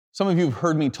Some of you have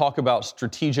heard me talk about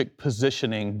strategic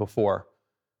positioning before.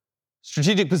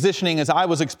 Strategic positioning, as I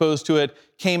was exposed to it,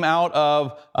 came out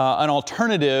of an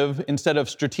alternative instead of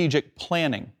strategic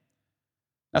planning.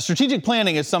 Now, strategic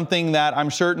planning is something that I'm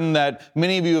certain that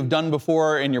many of you have done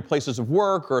before in your places of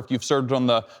work, or if you've served on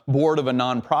the board of a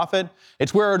nonprofit.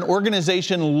 It's where an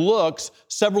organization looks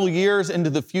several years into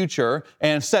the future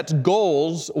and sets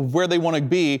goals of where they want to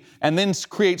be, and then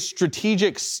creates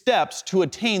strategic steps to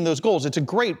attain those goals. It's a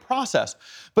great process.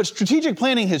 But strategic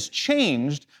planning has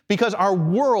changed because our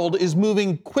world is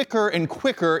moving quicker and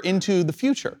quicker into the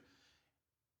future.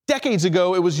 Decades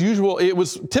ago, it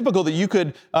was typical that you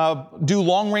could do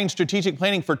long-range strategic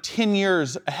planning for 10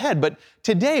 years ahead. But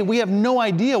today, we have no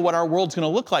idea what our world's going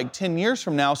to look like 10 years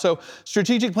from now. So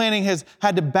strategic planning has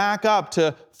had to back up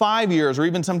to 5 years or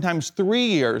even sometimes 3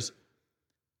 years.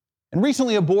 And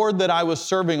recently, a board that I was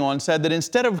serving on said that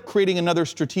instead of creating another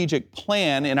strategic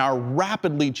plan in our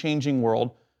rapidly changing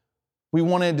world, we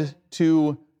wanted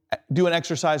to do an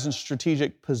exercise in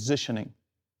strategic positioning.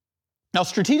 Now,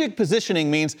 strategic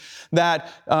positioning means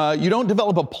that you don't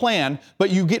develop a plan, but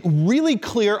you get really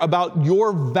clear about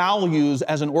your values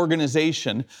as an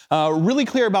organization, really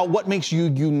clear about what makes you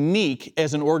unique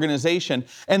as an organization.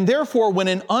 And therefore, when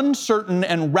an uncertain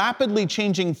and rapidly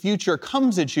changing future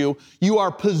comes at you, you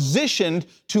are positioned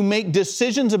to make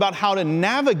decisions about how to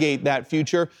navigate that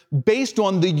future based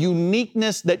on the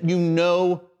uniqueness that you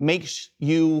know makes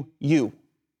you you.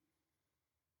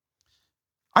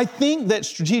 I think that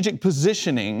strategic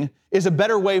positioning is a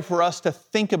better way for us to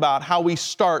think about how we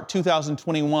start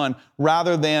 2021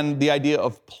 rather than the idea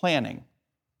of planning.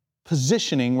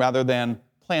 Positioning rather than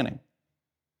planning.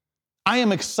 I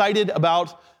am excited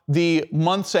about the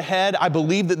months ahead. I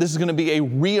believe that this is going to be a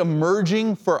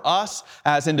re-emerging for us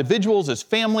as individuals, as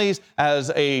families,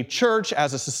 as a church,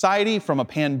 as a society from a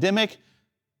pandemic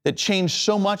that changed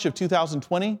so much of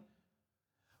 2020.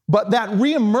 But that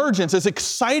reemergence, as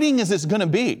exciting as it's going to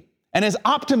be, and as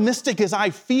optimistic as I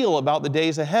feel about the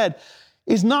days ahead,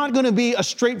 is not going to be a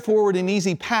straightforward and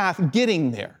easy path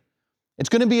getting there. It's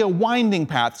going to be a winding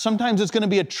path. Sometimes it's going to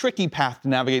be a tricky path to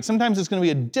navigate. Sometimes it's going to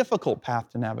be a difficult path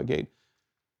to navigate.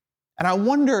 And I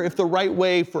wonder if the right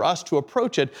way for us to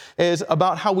approach it is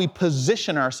about how we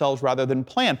position ourselves rather than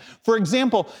plan. For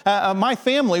example, my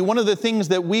family, one of the things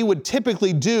that we would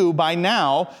typically do by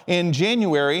now in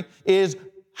January is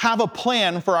have a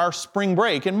plan for our spring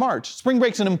break in March. Spring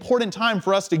break's an important time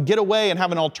for us to get away and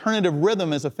have an alternative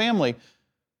rhythm as a family.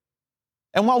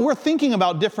 And while we're thinking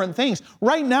about different things,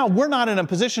 right now we're not in a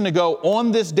position to go,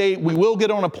 on this date, we will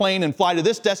get on a plane and fly to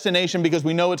this destination because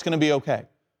we know it's going to be okay.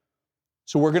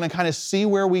 So we're going to kind of see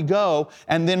where we go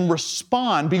and then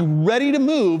respond, be ready to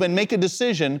move and make a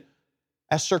decision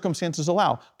as circumstances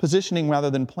allow, positioning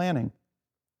rather than planning.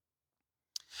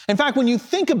 In fact, when you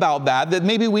think about that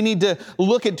maybe we need to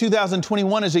look at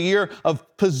 2021 as a year of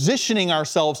positioning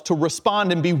ourselves to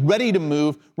respond and be ready to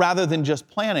move rather than just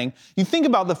planning. You think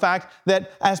about the fact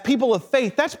that as people of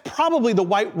faith, that's probably the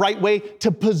right way to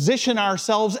position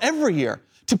ourselves every year,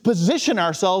 to position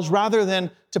ourselves rather than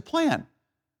to plan.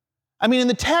 I mean, in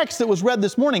the text that was read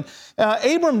this morning,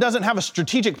 Abram doesn't have a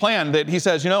strategic plan that he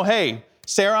says, hey,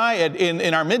 Sarai,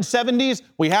 in our mid-70s,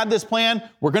 we had this plan.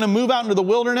 We're going to move out into the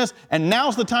wilderness, and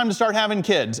now's the time to start having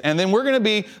kids. And then we're going to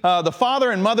be the father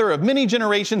and mother of many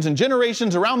generations, and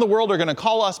generations around the world are going to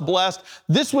call us blessed.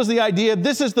 This was the idea.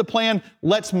 This is the plan.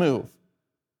 Let's move.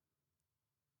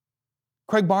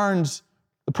 Craig Barnes,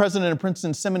 the president of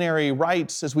Princeton Seminary,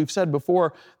 writes, as we've said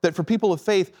before, that for people of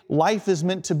faith, life is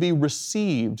meant to be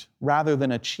received rather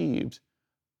than achieved.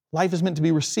 Life is meant to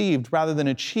be received rather than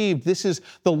achieved. This is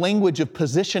the language of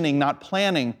positioning, not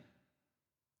planning.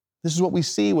 This is what we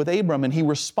see with Abram, and he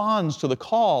responds to the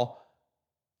call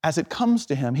as it comes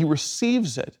to him. He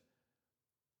receives it,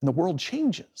 and the world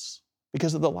changes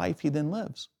because of the life he then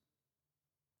lives.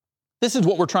 This is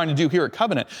what we're trying to do here at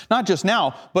Covenant, not just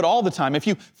now, but all the time. If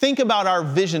you think about our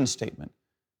vision statement,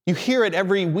 you hear it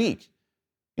every week,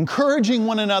 encouraging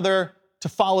one another to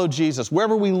follow Jesus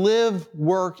wherever we live,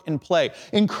 work, and play.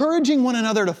 Encouraging one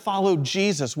another to follow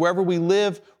Jesus wherever we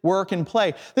live, work, and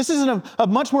play. This isn't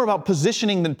much more about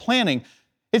positioning than planning.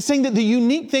 It's saying that the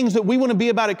unique things that we want to be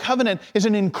about at Covenant is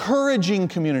an encouraging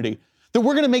community. That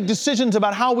we're going to make decisions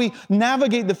about how we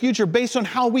navigate the future based on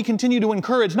how we continue to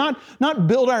encourage, not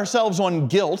build ourselves on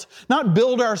guilt, not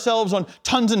build ourselves on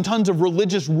tons and tons of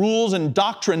religious rules and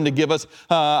doctrine to give us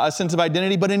a sense of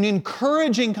identity, but an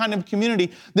encouraging kind of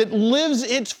community that lives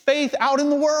its faith out in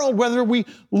the world, whether we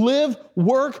live,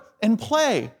 work, and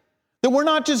play. That we're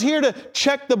not just here to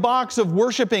check the box of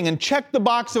worshiping and check the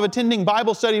box of attending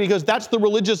Bible study because that's the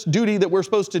religious duty that we're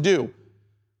supposed to do.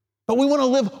 But we want to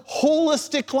live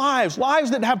holistic lives,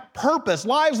 lives that have purpose,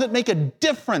 lives that make a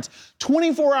difference,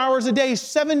 24 hours a day,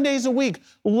 7 days a week,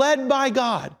 led by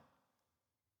God.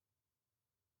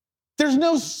 There's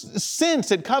no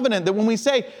sense at Covenant that when we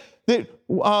say that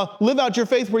live out your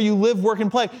faith where you live, work,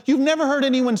 and play, you've never heard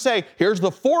anyone say, here's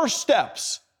the 4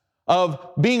 steps of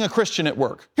being a Christian at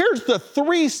work. Here's the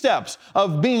 3 steps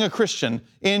of being a Christian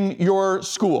in your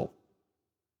school.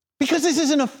 Because this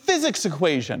isn't a physics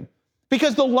equation.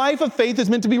 Because the life of faith is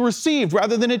meant to be received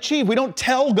rather than achieved. We don't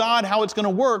tell God how it's going to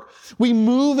work. We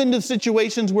move into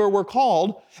situations where we're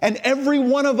called, and every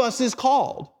one of us is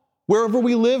called. Wherever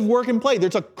we live, work, and play,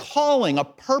 there's a calling, a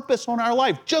purpose on our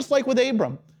life, just like with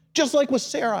Abram, just like with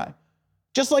Sarai,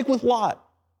 just like with Lot.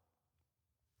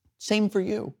 Same for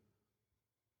you.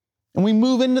 And we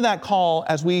move into that call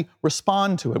as we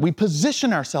respond to it. We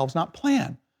position ourselves, not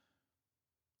plan.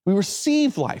 We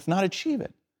receive life, not achieve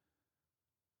it.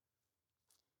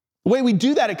 The way we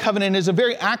do that at Covenant is a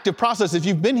very active process. If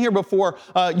you've been here before,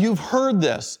 you've heard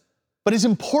this. But it's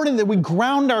important that we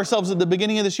ground ourselves at the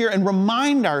beginning of this year and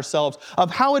remind ourselves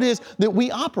of how it is that we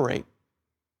operate.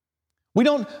 We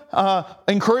don't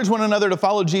encourage one another to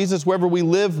follow Jesus wherever we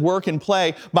live, work, and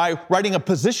play by writing a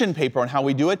position paper on how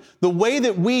we do it. The way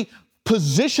that we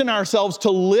position ourselves to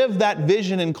live that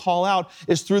vision and call out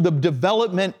is through the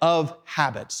development of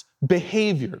habits,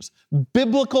 behaviors,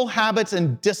 biblical habits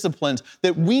and disciplines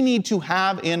that we need to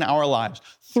have in our lives.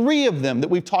 3 of them that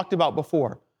we've talked about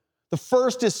before. The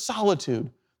first is solitude.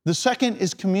 The second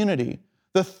is community.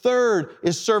 The third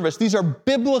is service. These are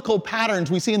biblical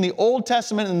patterns we see in the Old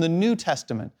Testament and the New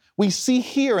Testament. We see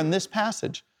here in this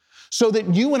passage so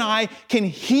that you and I can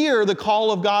hear the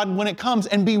call of God when it comes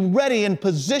and be ready and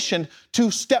positioned to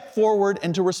step forward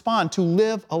and to respond, to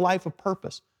live a life of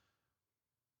purpose.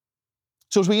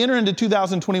 So as we enter into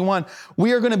 2021,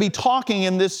 we are going to be talking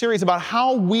in this series about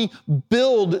how we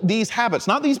build these habits,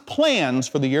 not these plans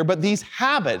for the year, but these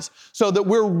habits so that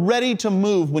we're ready to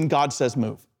move when God says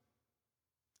move.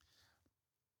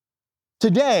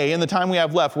 Today, in the time we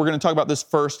have left, we're going to talk about this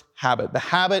first habit, the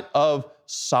habit of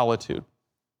solitude.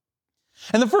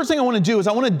 And the first thing I want to do is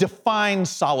I want to define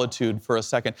solitude for a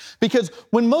second, because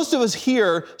when most of us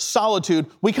hear solitude,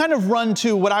 we kind of run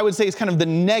to what I would say is kind of the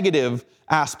negative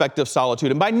aspect of solitude.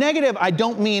 And by negative, I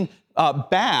don't mean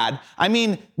bad. I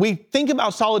mean, we think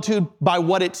about solitude by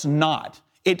what it's not.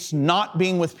 It's not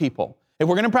being with people. If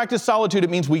we're going to practice solitude,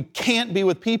 it means we can't be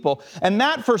with people. And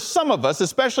that for some of us,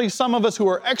 especially some of us who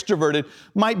are extroverted,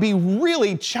 might be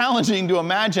really challenging to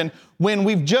imagine when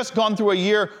we've just gone through a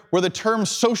year where the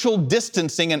terms social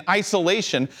distancing and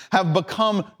isolation have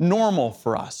become normal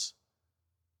for us.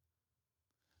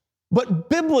 But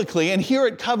biblically, and here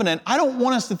at Covenant, I don't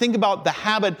want us to think about the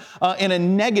habit in a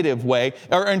negative way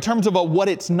or in terms of what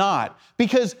it's not.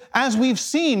 Because as we've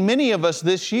seen, many of us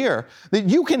this year, that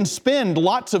you can spend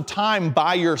lots of time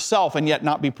by yourself and yet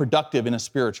not be productive in a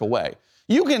spiritual way.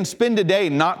 You can spend a day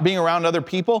not being around other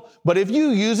people, but if you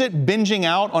use it binging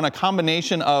out on a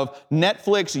combination of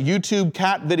Netflix, YouTube,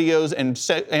 cat videos, and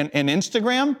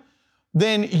Instagram,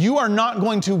 then you are not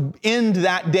going to end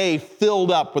that day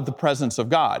filled up with the presence of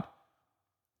God.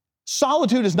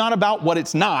 Solitude is not about what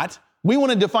it's not. We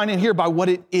want to define it here by what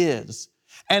it is.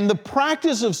 And the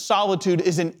practice of solitude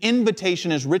is an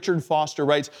invitation, as Richard Foster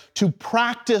writes, to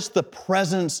practice the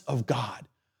presence of God.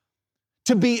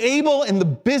 To be able in the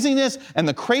busyness and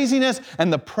the craziness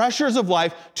and the pressures of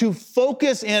life to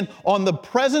focus in on the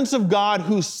presence of God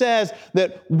who says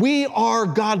that we are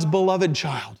God's beloved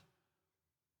child.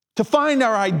 To find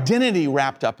our identity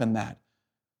wrapped up in that.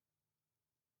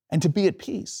 And to be at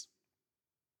peace.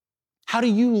 How do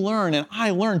you learn and I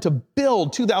learn to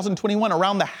build 2021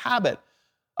 around the habit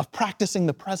of practicing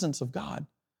the presence of God?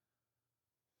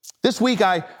 This week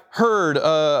I heard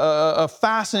a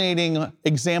fascinating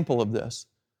example of this.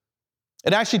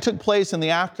 It actually took place in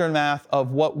the aftermath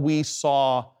of what we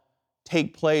saw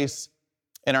take place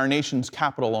in our nation's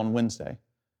capital on Wednesday.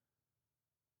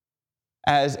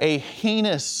 As a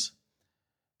heinous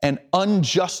and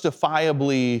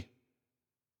unjustifiably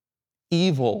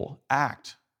evil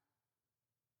act,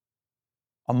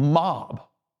 a mob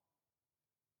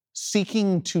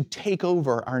seeking to take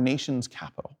over our nation's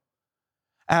capital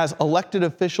as elected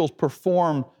officials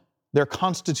perform their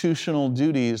constitutional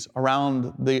duties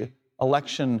around the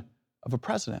election of a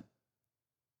president.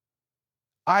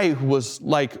 I was,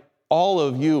 like all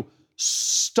of you,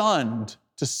 stunned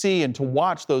to see and to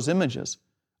watch those images.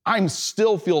 I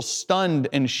still feel stunned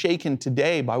and shaken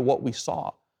today by what we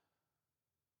saw.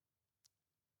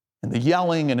 And the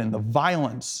yelling and in the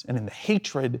violence and in the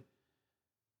hatred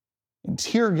and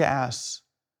tear gas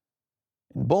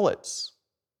and bullets.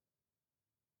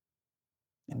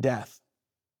 and death.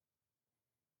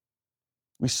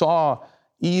 We saw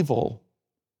evil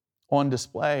on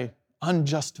display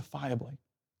unjustifiably.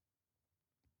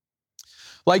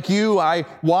 Like you, I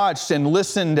watched and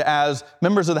listened as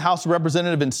members of the House of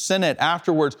Representatives and Senate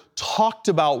afterwards talked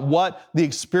about what the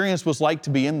experience was like to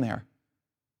be in there.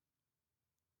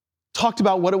 Talked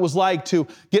about what it was like to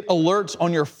get alerts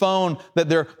on your phone that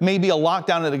there may be a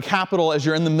lockdown at the Capitol as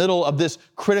you're in the middle of this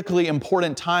critically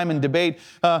important time and debate.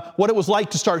 What it was like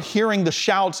to start hearing the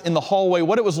shouts in the hallway.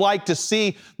 What it was like to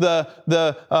see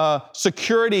the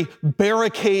security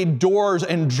barricade doors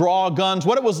and draw guns.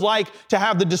 What it was like to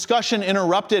have the discussion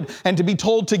interrupted and to be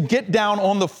told to get down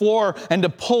on the floor and to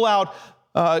pull out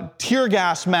tear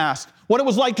gas masks. What it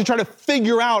was like to try to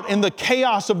figure out in the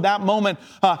chaos of that moment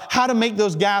how to make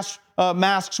those gas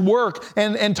masks work,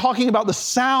 and talking about the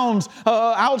sounds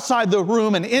outside the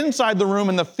room and inside the room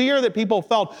and the fear that people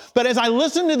felt. But as I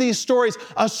listened to these stories,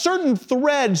 a certain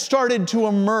thread started to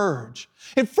emerge.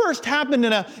 It first happened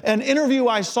in an interview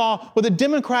I saw with a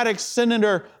Democratic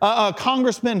senator, a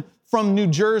congressman from New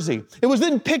Jersey. It was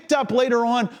then picked up later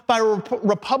on by a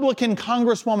Republican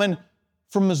congresswoman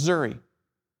from Missouri.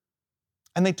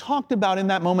 And they talked about in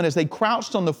that moment as they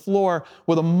crouched on the floor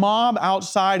with a mob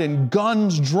outside and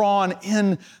guns drawn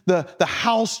in the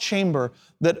House chamber,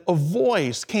 that a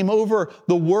voice came over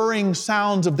the whirring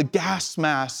sounds of the gas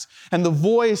masks. And the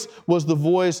voice was the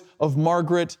voice of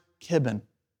Margaret Kibben.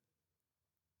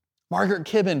 Margaret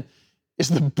Kibben is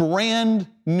the brand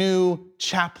new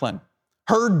chaplain.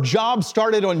 Her job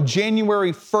started on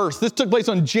January 1st. This took place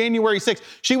on January 6th.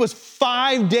 She was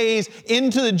 5 days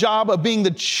into the job of being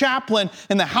the chaplain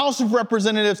in the House of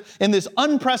Representatives in this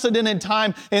unprecedented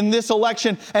time in this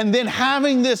election, and then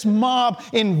having this mob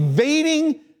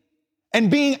invading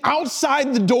and being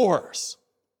outside the doors.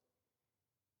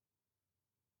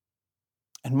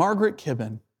 And Margaret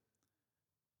Kibben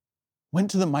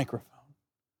went to the microphone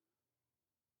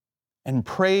and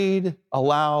prayed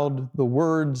aloud the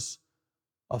words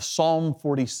of Psalm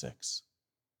 46.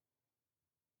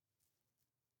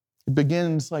 It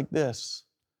begins like this: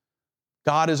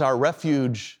 God is our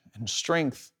refuge and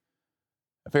strength,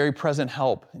 a very present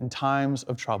help in times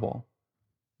of trouble.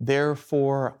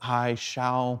 Therefore I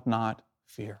shall not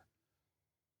fear.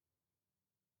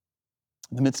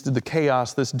 In the midst of the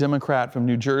chaos, this Democrat from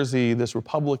New Jersey, this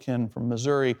Republican from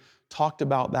Missouri, talked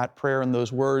about that prayer and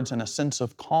those words, and a sense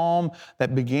of calm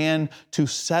that began to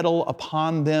settle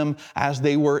upon them as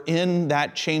they were in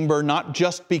that chamber, not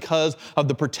just because of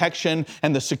the protection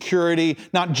and the security,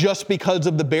 not just because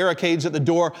of the barricades at the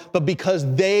door, but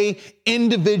because they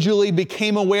individually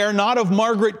became aware not of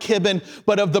Margaret Kibben,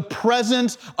 but of the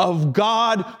presence of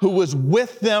God who was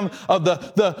with them.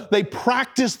 They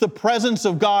practiced the presence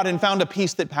of God and found a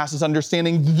peace that passes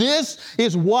understanding. This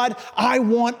is what I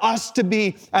want us to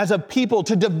be as a people,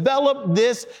 to develop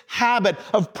this habit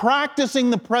of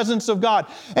practicing the presence of God.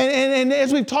 And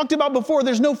as we've talked about before,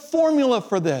 there's no formula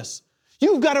for this.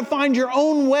 You've got to find your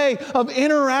own way of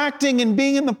interacting and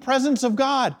being in the presence of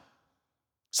God.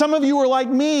 Some of you are like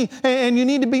me, and you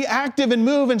need to be active and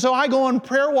move. And so I go on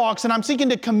prayer walks, and I'm seeking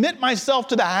to commit myself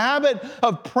to the habit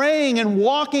of praying and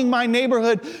walking my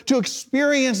neighborhood to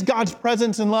experience God's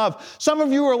presence and love. Some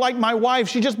of you are like my wife.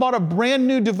 She just bought a brand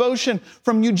new devotion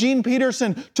from Eugene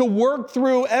Peterson to work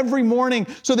through every morning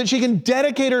so that she can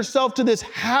dedicate herself to this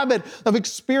habit of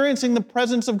experiencing the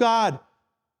presence of God.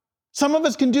 Some of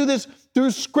us can do this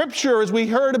through Scripture, as we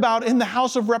heard about in the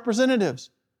House of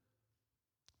Representatives.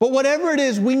 But whatever it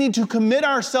is, we need to commit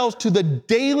ourselves to the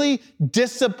daily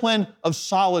discipline of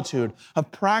solitude,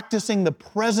 of practicing the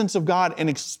presence of God and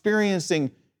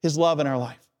experiencing His love in our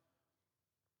life.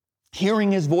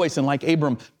 Hearing His voice, and like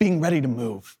Abram, being ready to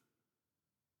move.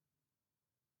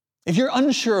 If you're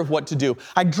unsure of what to do,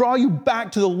 I draw you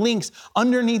back to the links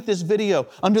underneath this video,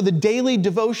 under the daily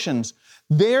devotions.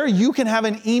 There you can have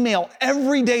an email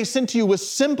every day sent to you with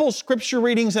simple Scripture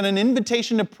readings and an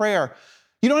invitation to prayer.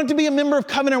 You don't have to be a member of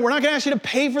Covenant. We're not going to ask you to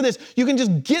pay for this. You can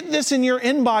just get this in your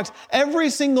inbox every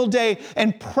single day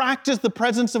and practice the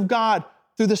presence of God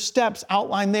through the steps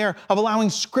outlined there of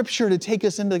allowing Scripture to take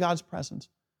us into God's presence.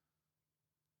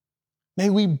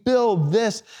 May we build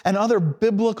this and other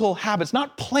biblical habits,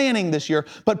 not planning this year,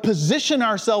 but position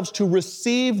ourselves to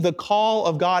receive the call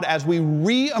of God as we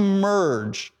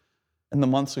re-emerge in the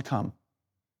months to come.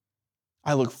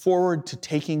 I look forward to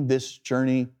taking this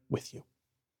journey with you.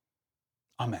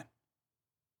 Amen.